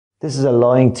This is a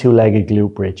lying two-legged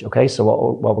glute bridge, okay? So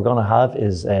what we're gonna have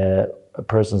is a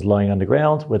person's lying on the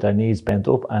ground with their knees bent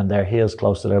up and their heels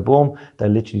close to their bum. They're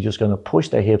literally just gonna push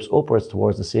their hips upwards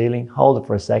towards the ceiling, hold it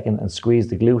for a second and squeeze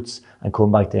the glutes and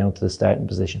come back down to the starting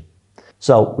position.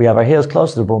 So we have our heels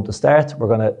close to the bum to start. We're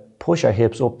gonna push our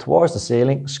hips up towards the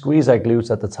ceiling, squeeze our glutes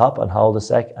at the top and hold a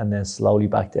sec and then slowly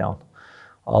back down.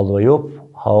 All the way up,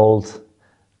 hold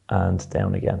and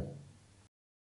down again.